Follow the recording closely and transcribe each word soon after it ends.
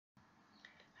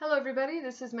Hello everybody,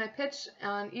 this is my pitch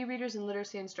on e-readers and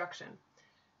literacy instruction.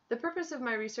 The purpose of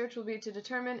my research will be to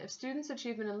determine if students'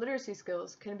 achievement in literacy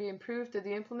skills can be improved through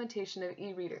the implementation of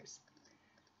e-readers.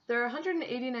 There are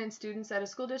 189 students at a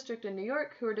school district in New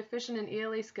York who are deficient in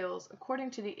ELA skills according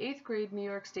to the 8th grade New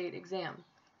York State exam.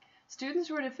 Students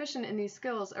who are deficient in these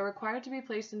skills are required to be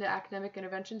placed into academic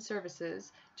intervention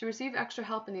services to receive extra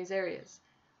help in these areas.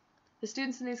 The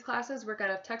students in these classes work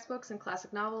out of textbooks and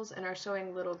classic novels and are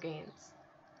showing little gains.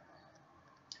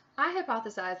 I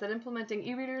hypothesize that implementing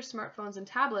e-readers, smartphones, and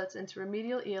tablets into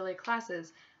remedial ELA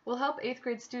classes will help 8th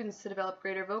grade students to develop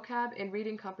greater vocab and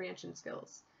reading comprehension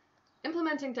skills.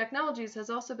 Implementing technologies has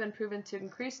also been proven to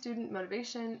increase student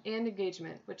motivation and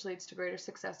engagement, which leads to greater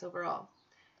success overall.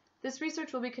 This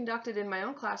research will be conducted in my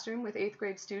own classroom with 8th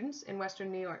grade students in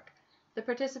Western New York. The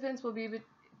participants will be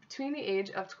between the age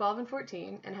of 12 and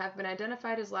 14 and have been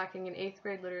identified as lacking in 8th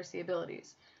grade literacy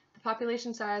abilities. The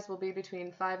population size will be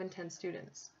between 5 and 10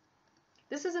 students.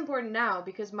 This is important now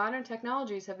because modern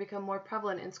technologies have become more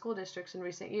prevalent in school districts in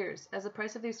recent years as the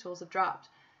price of these tools have dropped.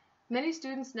 Many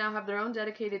students now have their own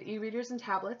dedicated e-readers and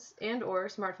tablets and/or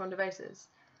smartphone devices.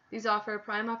 These offer a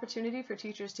prime opportunity for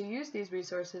teachers to use these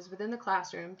resources within the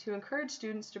classroom to encourage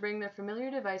students to bring their familiar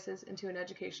devices into an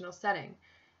educational setting.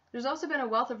 There's also been a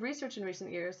wealth of research in recent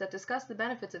years that discuss the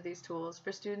benefits of these tools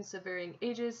for students of varying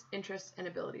ages, interests, and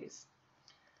abilities.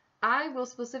 I will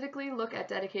specifically look at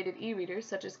dedicated e-readers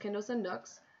such as Kindles and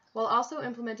Nooks, while also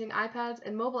implementing iPads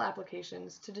and mobile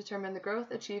applications to determine the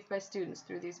growth achieved by students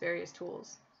through these various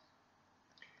tools.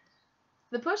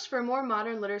 The push for a more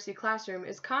modern literacy classroom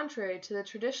is contrary to the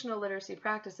traditional literacy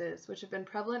practices which have been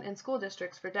prevalent in school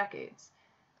districts for decades.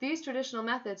 These traditional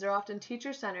methods are often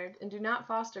teacher-centered and do not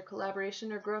foster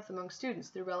collaboration or growth among students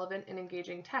through relevant and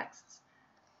engaging texts.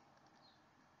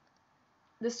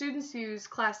 The students use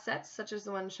class sets, such as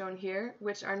the one shown here,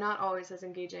 which are not always as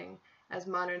engaging as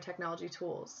modern technology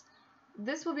tools.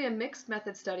 This will be a mixed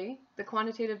method study. The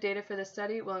quantitative data for this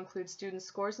study will include students'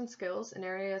 scores and skills in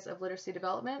areas of literacy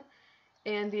development,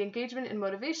 and the engagement and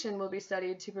motivation will be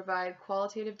studied to provide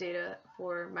qualitative data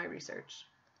for my research.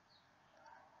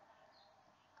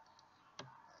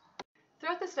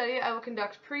 Throughout the study, I will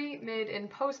conduct pre, mid, and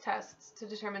post tests to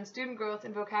determine student growth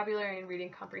in vocabulary and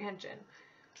reading comprehension.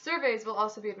 Surveys will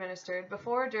also be administered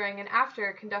before, during, and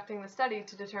after conducting the study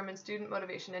to determine student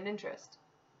motivation and interest.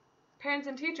 Parents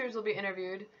and teachers will be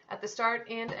interviewed at the start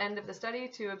and end of the study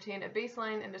to obtain a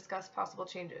baseline and discuss possible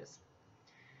changes.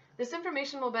 This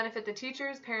information will benefit the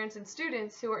teachers, parents, and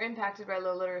students who are impacted by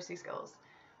low literacy skills.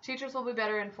 Teachers will be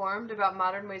better informed about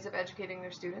modern ways of educating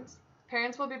their students.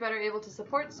 Parents will be better able to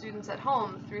support students at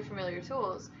home through familiar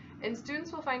tools, and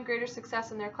students will find greater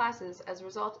success in their classes as a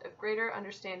result of greater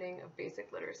understanding of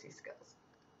basic literacy skills.